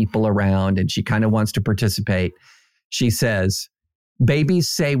bunch of people around and she kind of wants to participate, she says, babies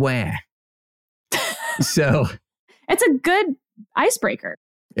say wah. So it's a good icebreaker.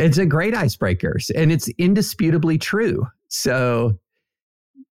 It's a great icebreaker, and it's indisputably true. So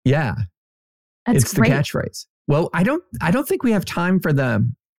yeah, it's great. The catchphrase. Well, I don't think we have time for the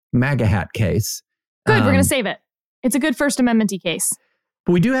MAGA hat case. Good. We're going to save it. It's a good First Amendment-y case.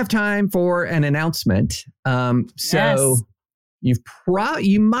 But we do have time for an announcement. So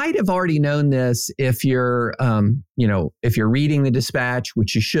you might have already known this if you're, if you're reading the Dispatch,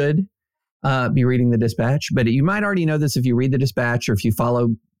 which you should be reading the Dispatch. But you might already know this if you read the Dispatch or if you follow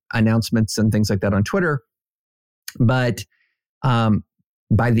announcements and things like that on Twitter. But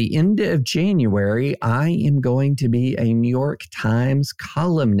by the end of January, I am going to be a New York Times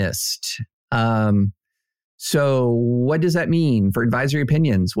columnist. So what does that mean for Advisory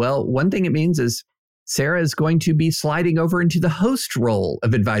Opinions? Well, one thing it means is Sarah is going to be sliding over into the host role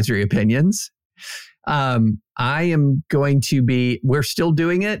of Advisory Opinions. I am going to be, we're still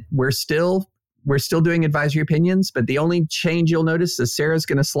doing it. We're still doing Advisory Opinions, but the only change you'll notice is Sarah's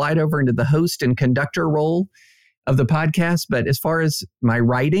going to slide over into the host and conductor role of the podcast. But as far as my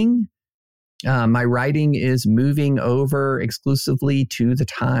writing is moving over exclusively to the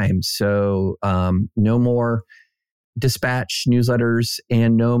Times. So no more Dispatch newsletters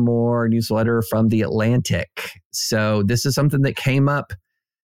and no more newsletter from The Atlantic. So this is something that came up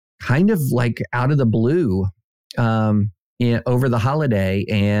kind of like out of the blue over the holiday.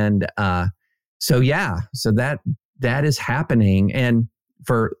 And so that is happening. And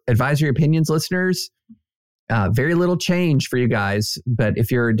for Advisory Opinions listeners, very little change for you guys. But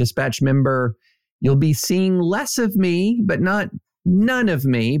if you're a Dispatch member, you'll be seeing less of me, but none of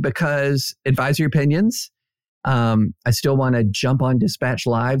me, because Advisory Opinions, I still want to jump on Dispatch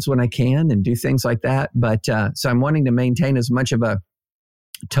Lives when I can and do things like that. But so I'm wanting to maintain as much of a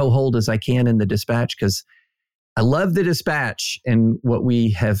toehold as I can in the Dispatch, because I love the Dispatch and what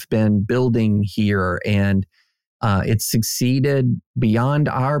we have been building here. And it's succeeded beyond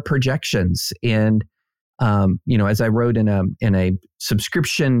our projections. And as I wrote in a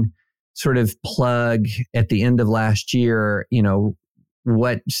subscription sort of plug at the end of last year,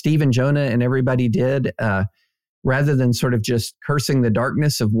 what Steve and Jonah and everybody did, rather than sort of just cursing the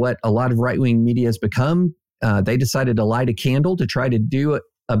darkness of what a lot of right-wing media has become, they decided to light a candle to try to do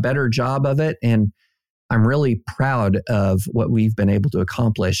a better job of it. And I'm really proud of what we've been able to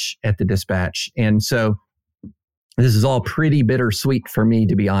accomplish at the Dispatch. And so this is all pretty bittersweet for me,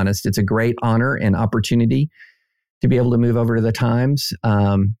 to be honest. It's a great honor and opportunity to be able to move over to the Times.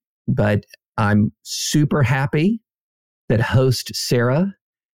 But I'm super happy that host Sarah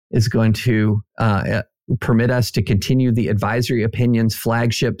is going to permit us to continue the Advisory Opinions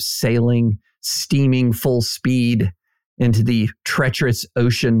flagship sailing, steaming full speed into the treacherous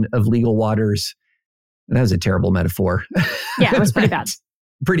ocean of legal waters. That was a terrible metaphor. Yeah, it was pretty bad.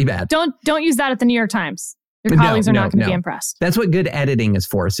 Pretty bad. Don't use that at the New York Times. Your colleagues are not going to be impressed. That's what good editing is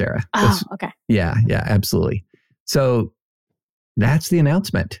for, Sarah. Okay. Yeah, absolutely. So that's the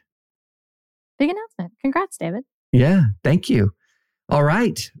announcement. Big announcement. Congrats, David. Yeah, thank you. All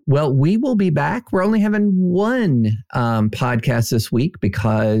right. Well, we will be back. We're only having one podcast this week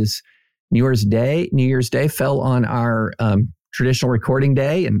because New Year's Day fell on our traditional recording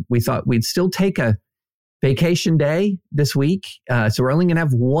day, and we thought we'd still take a vacation day this week. So we're only going to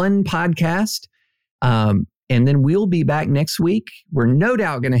have one podcast. And then we'll be back next week. We're no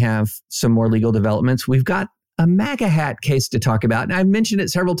doubt going to have some more legal developments. We've got a MAGA hat case to talk about. And I've mentioned it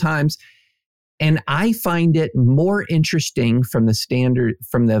several times. And I find it more interesting from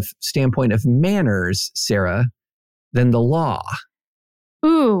the standpoint of manners, Sarah, than the law.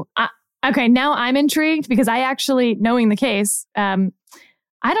 Ooh, okay. Now I'm intrigued because I actually, knowing the case, I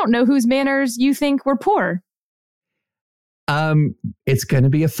don't know whose manners you think were poor. It's going to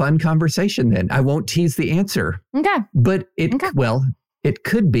be a fun conversation then. I won't tease the answer. Okay. But it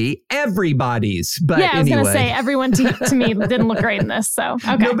could be everybody's. But yeah, I was going to say everyone to me didn't look great in this. So,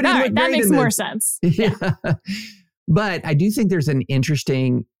 okay. All right, that makes more sense. Yeah. But I do think there's an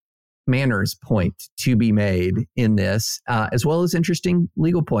interesting manners point to be made in this, as well as interesting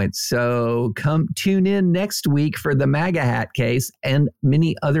legal points. So come tune in next week for the MAGA hat case and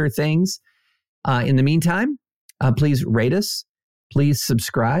many other things. In the meantime, please rate us. Please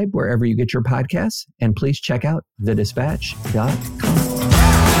subscribe wherever you get your podcasts. And please check out thedispatch.com.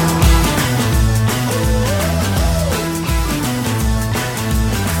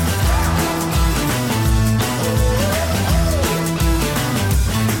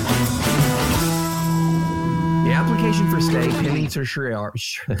 The application for stay pending certiorari.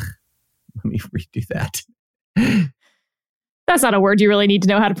 Let me redo that. That's not a word you really need to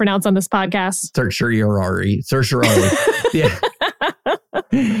know how to pronounce on this podcast. Certiorari. Yeah.